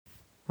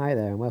Hi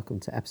there, and welcome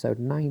to episode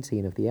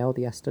 19 of the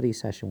LDS study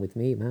session with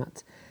me,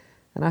 Matt.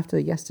 And after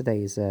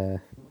yesterday's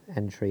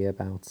entry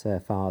about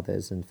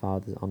fathers and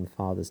fathers on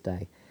Father's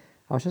Day,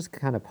 I was just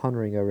kind of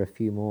pondering over a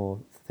few more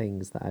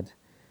things that I'd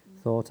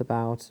thought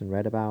about and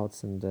read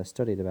about and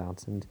studied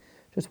about, and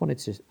just wanted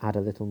to add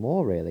a little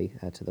more really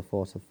to the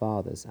thought of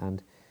fathers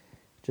and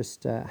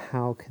just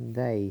how can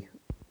they,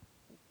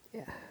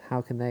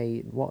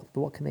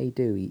 what can they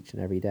do each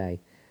and every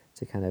day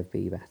to kind of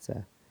be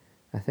better.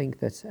 I think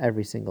that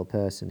every single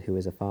person who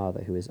is a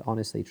father, who is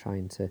honestly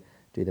trying to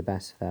do the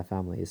best for their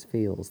families,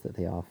 feels that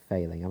they are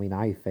failing. I mean,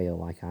 I feel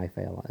like I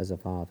fail as a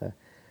father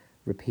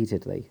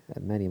repeatedly,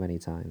 many, many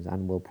times,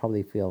 and will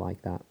probably feel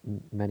like that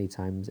many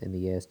times in the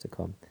years to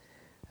come.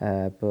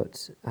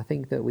 But I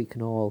think that we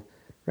can all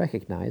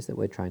recognise that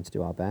we're trying to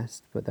do our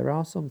best, but there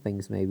are some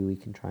things maybe we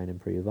can try and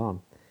improve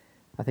on.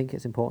 I think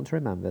it's important to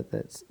remember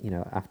that,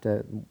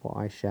 after what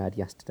I shared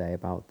yesterday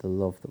about the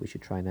love that we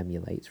should try and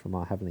emulate from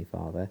our Heavenly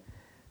Father,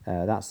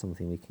 that's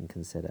something we can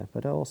consider,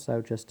 but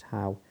also just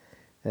how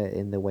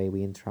in the way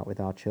we interact with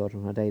our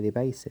children on a daily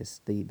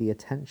basis, the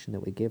attention that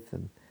we give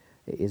them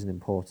is an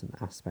important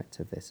aspect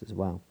of this as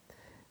well.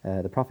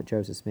 The prophet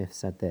Joseph Smith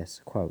said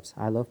this, quote,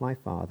 "I love my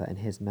father and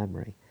his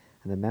memory,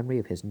 and the memory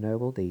of his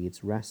noble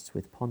deeds rests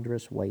with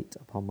ponderous weight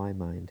upon my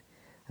mind,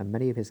 and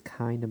many of his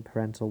kind and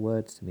parental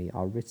words to me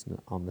are written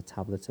on the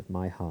tablet of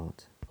my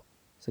heart."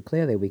 So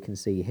clearly we can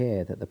see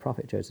here that the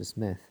prophet Joseph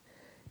Smith,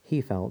 he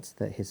felt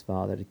that his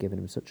father had given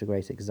him such a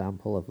great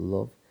example of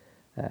love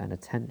and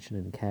attention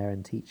and care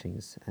and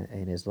teachings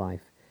in his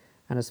life.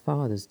 And as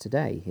fathers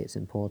today, it's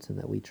important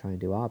that we try and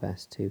do our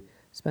best to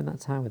spend that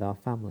time with our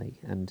family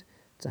and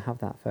to have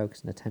that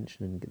focus and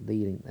attention and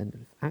leading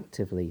and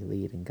actively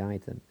lead and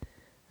guide them.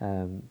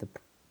 The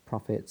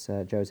prophet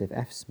Joseph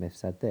F. Smith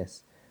said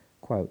this,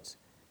 quote,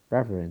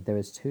 "Brethren, there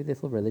is too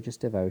little religious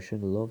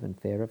devotion, love and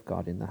fear of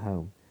God in the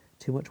home.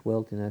 Too much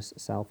worldliness,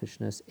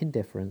 selfishness,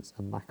 indifference,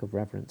 and lack of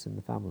reverence in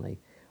the family,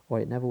 or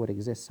it never would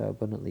exist so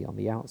abundantly on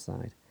the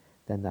outside.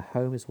 Then the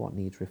home is what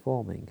needs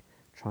reforming.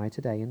 Try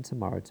today and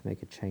tomorrow to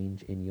make a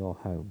change in your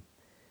home."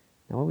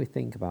 Now, when we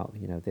think about,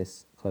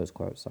 this, close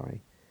quote,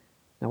 sorry.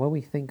 Now, when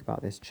we think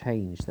about this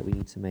change that we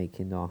need to make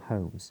in our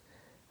homes,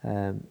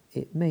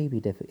 it may be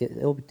different.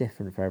 It'll be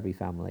different for every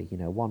family.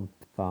 One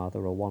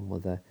father or one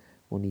mother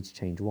will need to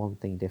change one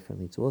thing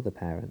differently to other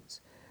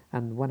parents.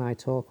 And when I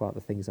talk about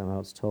the things I'm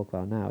about to talk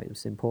about now,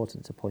 it's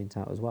important to point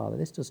out as well that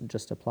this doesn't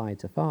just apply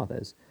to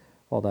fathers,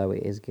 although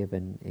it is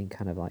given in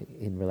kind of like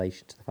in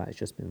relation to the fact it's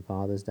just been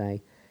Father's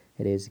Day.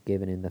 It is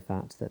given in the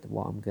fact that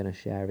what I'm going to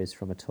share is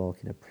from a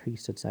talk in a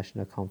priesthood session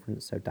or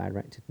conference, so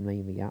directed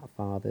mainly at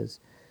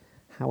fathers.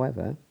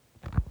 However,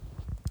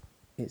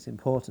 it's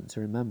important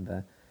to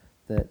remember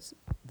that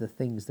the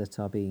things that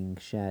are being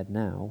shared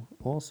now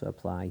also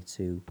apply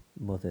to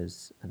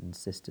mothers and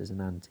sisters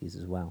and aunties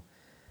as well,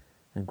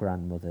 and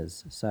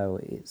grandmothers. So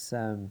it's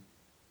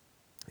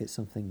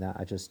something that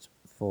I just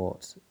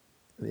thought,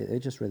 it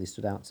just really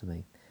stood out to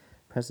me.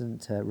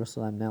 President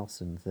Russell M.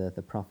 Nelson,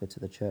 the prophet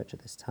of the church at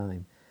this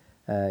time,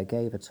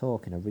 gave a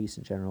talk in a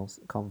recent General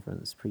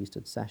Conference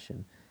priesthood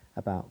session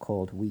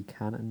called "We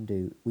Can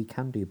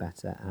Do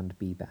Better and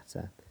Be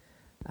Better,"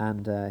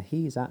 and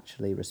he's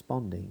actually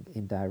responding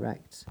in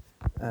direct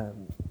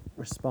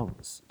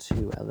response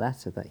to a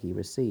letter that he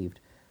received.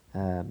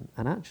 And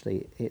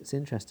actually, it's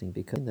interesting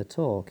because in the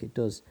talk, it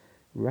does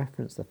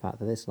reference the fact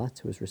that this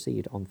letter was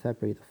received on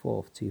February the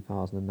 4th,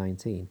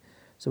 2019.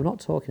 So we're not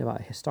talking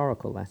about a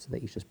historical letter that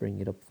he's just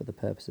bringing it up for the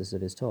purposes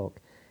of his talk.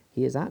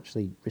 He is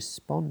actually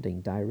responding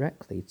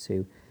directly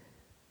to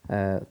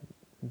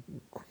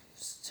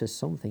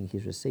something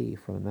he's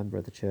received from a member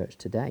of the church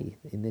today,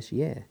 in this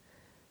year.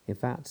 In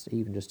fact,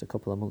 even just a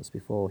couple of months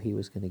before he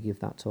was going to give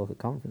that talk at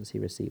conference, he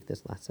received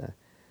this letter,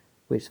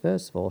 which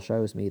first of all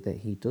shows me that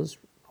he does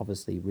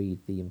obviously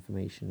read the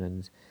information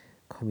and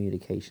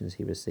communications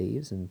he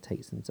receives and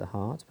takes them to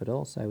heart, but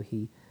also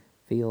he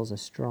feels a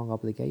strong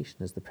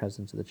obligation as the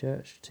president of the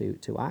church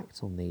to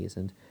act on these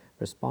and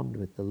respond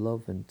with the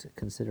love and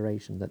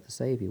consideration that the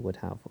Saviour would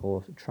have,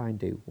 or try and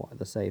do what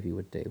the Saviour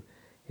would do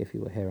if he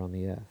were here on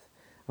the earth.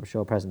 I'm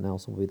sure President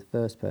Nelson will be the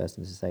first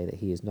person to say that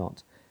he is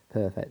not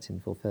perfect in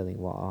fulfilling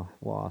what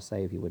our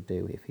Saviour would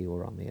do if he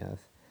were on the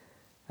earth,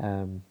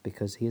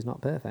 because he is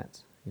not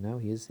perfect.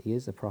 He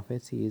is a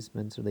prophet. He is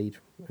meant to lead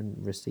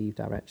and receive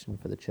direction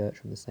for the church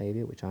from the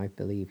Saviour, which I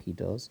believe he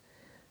does.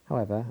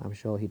 However, I'm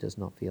sure he does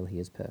not feel he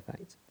is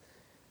perfect.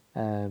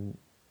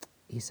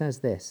 He says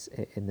this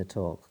in the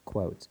talk,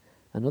 quote,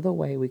 "Another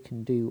way we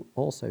can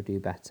also do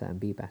better and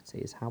be better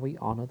is how we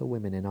honour the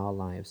women in our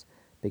lives,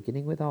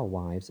 beginning with our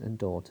wives and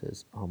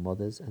daughters, our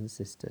mothers and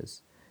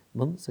sisters.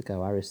 Months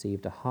ago I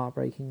received a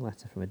heartbreaking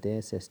letter from a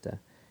dear sister.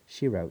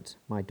 She wrote,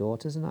 'My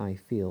daughters and I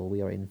feel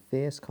we are in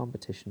fierce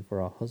competition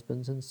for our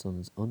husbands' and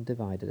sons'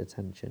 undivided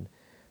attention,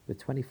 with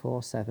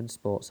 24/7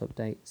 sports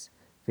updates,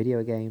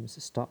 video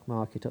games, stock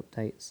market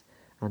updates,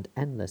 and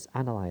endless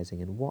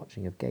analysing and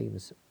watching of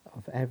games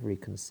of every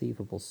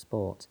conceivable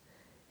sport.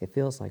 It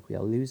feels like we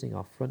are losing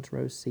our front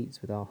row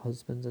seats with our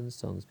husbands and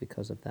sons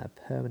because of their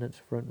permanent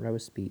front row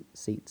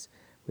seats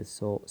with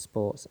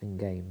sports and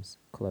games,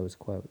 close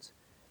quote.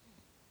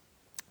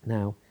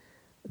 Now,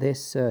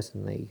 this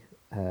certainly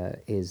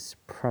is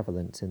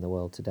prevalent in the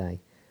world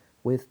today.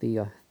 With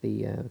the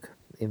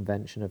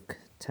invention of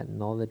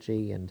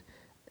technology and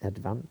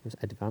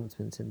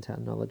advancements in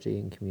technology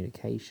and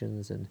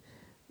communications and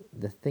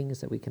the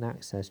things that we can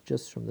access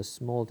just from the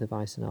small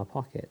device in our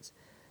pocket,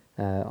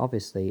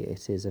 obviously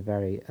it is a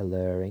very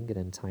alluring and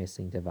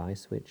enticing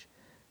device which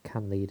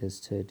can lead us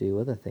to do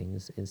other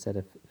things instead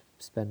of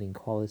spending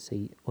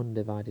quality,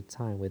 undivided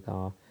time with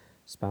our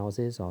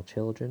spouses, our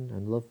children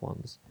and loved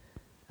ones.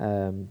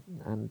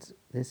 And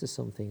this is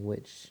something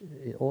which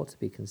it ought to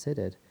be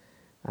considered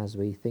as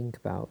we think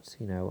about,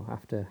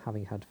 after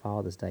having had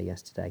Father's Day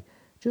yesterday,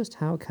 just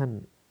how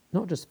can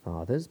not just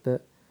fathers,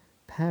 but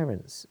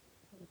parents,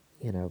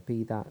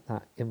 be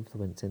that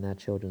influence in their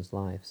children's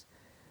lives.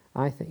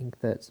 I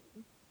think that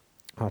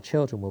our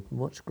children will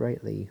much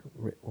greatly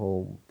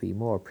or be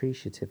more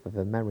appreciative of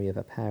a memory of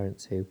a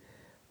parent who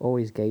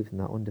always gave them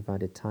that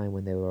undivided time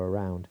when they were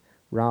around,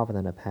 rather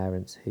than a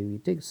parent who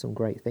did some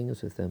great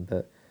things with them,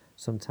 but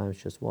sometimes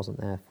just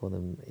wasn't there for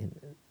them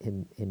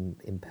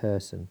in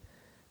person.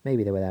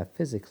 Maybe they were there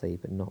physically,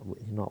 but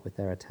not with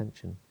their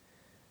attention.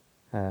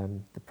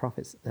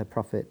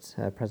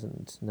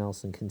 President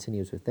Nelson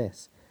continues with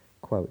this,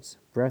 quotes,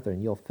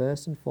 "Brethren, your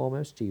first and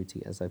foremost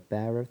duty as a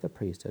bearer of the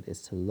priesthood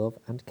is to love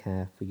and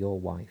care for your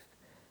wife.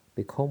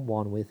 Become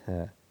one with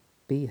her.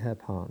 Be her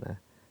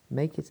partner.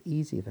 Make it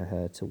easy for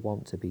her to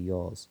want to be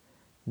yours.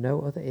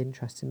 No other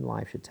interest in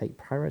life should take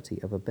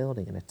priority over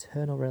building an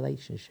eternal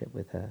relationship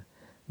with her.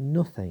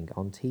 Nothing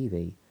on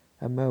TV,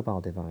 a mobile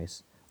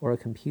device, or a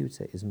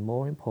computer is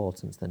more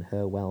important than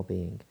her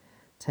well-being.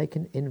 Take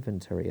an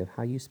inventory of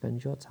how you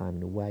spend your time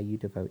and where you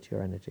devote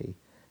your energy.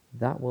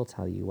 That will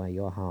tell you where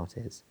your heart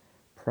is.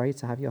 Pray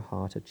to have your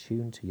heart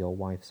attuned to your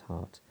wife's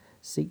heart.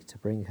 Seek to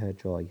bring her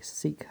joy.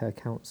 Seek her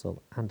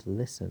counsel and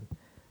listen.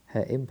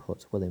 Her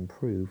input will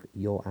improve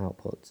your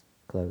output."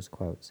 Close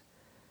quote.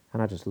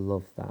 And I just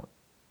love that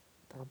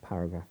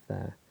paragraph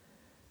there.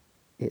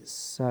 It's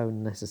so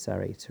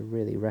necessary to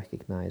really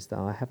recognise that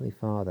our Heavenly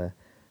Father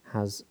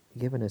has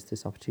given us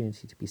this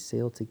opportunity to be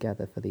sealed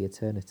together for the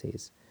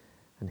eternities.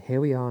 And here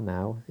we are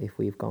now, if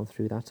we've gone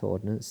through that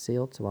ordinance,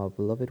 sealed to our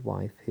beloved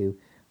wife who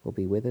will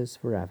be with us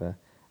forever.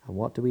 And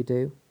what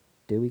do?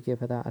 Do we give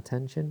her that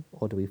attention,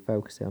 or do we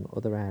focus it on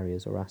other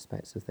areas or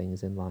aspects of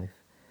things in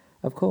life?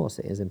 Of course,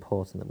 it is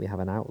important that we have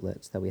an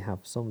outlet, that we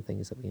have some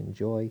things that we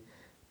enjoy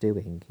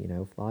doing.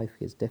 Life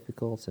is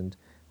difficult and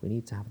we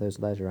need to have those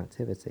leisure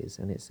activities,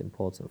 and it's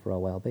important for our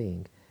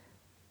well-being.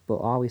 But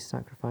are we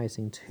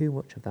sacrificing too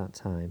much of that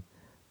time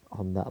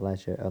on that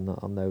leisure,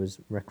 on those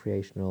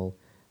recreational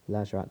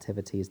leisure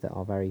activities that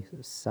are very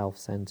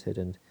self-centered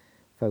and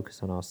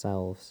focused on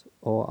ourselves?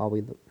 Or are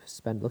we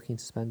looking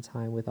to spend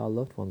time with our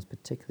loved ones,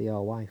 particularly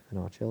our wife and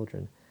our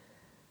children?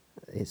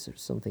 It's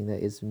something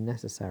that is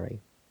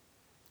necessary,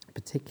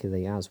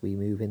 particularly as we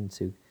move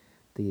into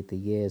the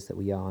years that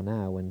we are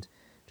now, and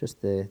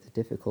just the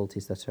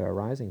difficulties that are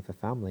arising for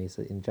families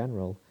in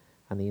general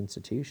and the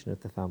institution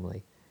of the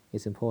family.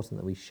 It's important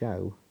that we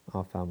show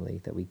our family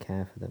that we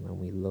care for them and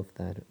we love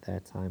their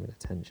time and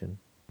attention.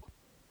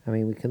 I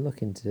mean, we can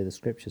look into the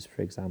scriptures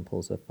for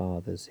examples of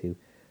fathers who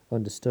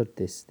understood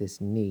this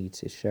need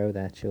to show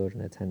their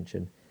children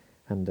attention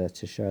and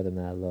to show them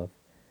their love.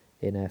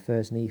 In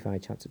 1 Nephi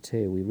chapter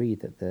 2, we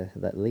read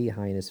that Lehi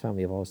and his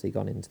family have obviously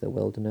gone into the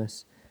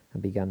wilderness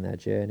and began their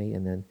journey.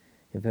 And then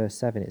in verse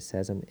 7 it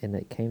says, "And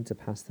it came to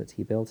pass that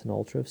he built an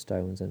altar of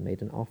stones and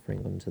made an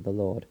offering unto the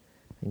Lord,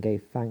 and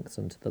gave thanks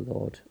unto the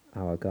Lord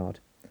our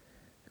God."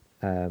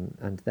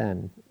 And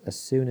then, as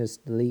soon as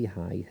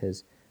Lehi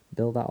has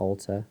built that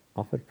altar,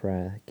 offered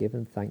prayer,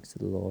 given thanks to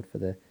the Lord for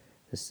the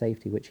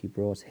safety which he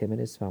brought him and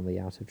his family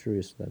out of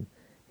Jerusalem,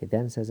 it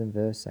then says in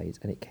verse 8,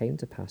 "And it came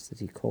to pass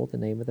that he called the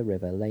name of the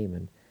river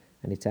Laman,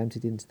 and it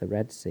emptied into the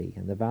Red Sea,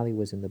 and the valley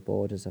was in the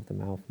borders of the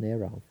mouth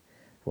thereof.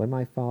 When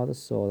my father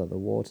saw that the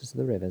waters of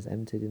the rivers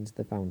emptied into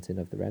the fountain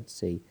of the Red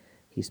Sea,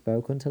 he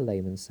spoke unto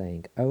Laman,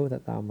 saying, Oh,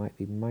 that thou mightest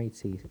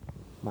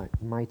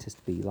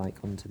be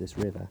like unto this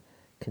river,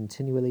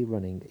 continually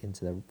running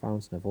into the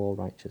fountain of all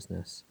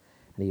righteousness.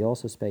 And he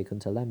also spake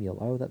unto Lemuel,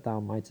 Oh, that thou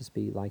mightest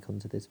be like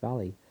unto this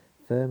valley,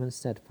 firm and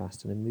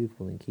steadfast and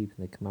immovable in keeping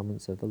the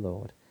commandments of the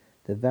Lord."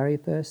 The very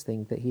first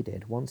thing that he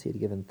did, once he had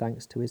given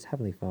thanks to his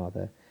heavenly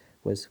Father,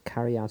 was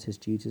carry out his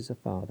duties of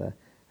father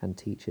and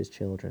teach his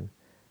children.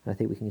 And I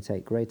think we can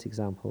take great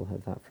example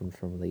of that from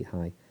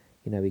Lehi.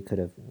 He could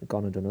have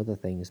gone and done other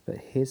things, but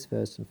his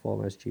first and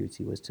foremost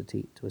duty was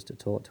to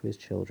talk to his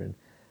children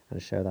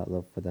and show that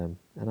love for them.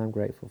 And I'm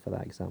grateful for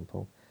that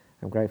example.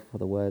 I'm grateful for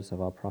the words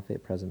of our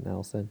prophet, President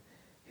Nelson,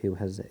 who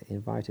has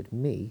invited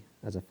me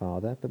as a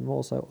father, but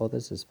also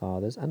others as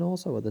fathers, and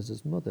also others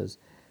as mothers,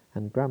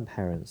 and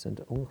grandparents,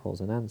 and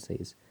uncles and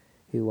aunties,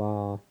 who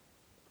are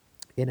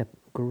in a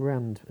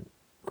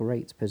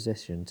great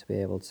position to be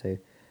able to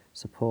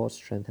support,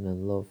 strengthen,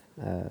 and love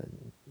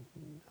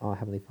our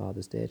Heavenly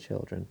Father's dear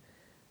children,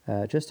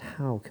 just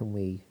how can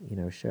we,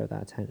 show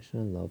that attention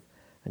and love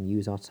and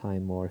use our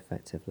time more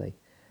effectively?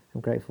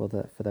 I'm grateful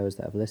that for those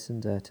that have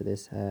listened to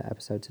this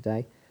episode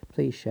today.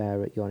 Please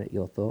share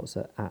your thoughts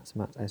at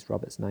Matt S.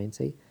 Roberts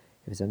 90. If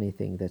there's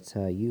anything that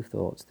you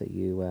thought that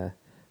you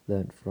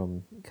learned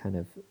from kind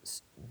of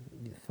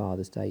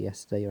Father's Day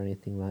yesterday or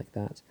anything like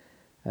that,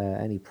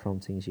 any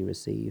promptings you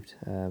received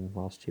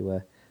whilst you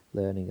were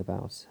learning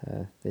about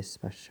this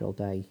special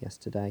day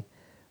yesterday,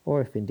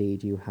 or if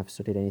indeed you have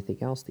studied anything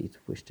else that you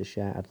wish to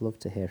share, I'd love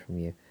to hear from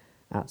you.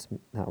 That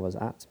was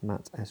at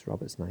Matt S.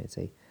 Roberts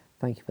 90.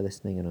 Thank you for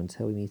listening, and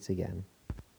until we meet again.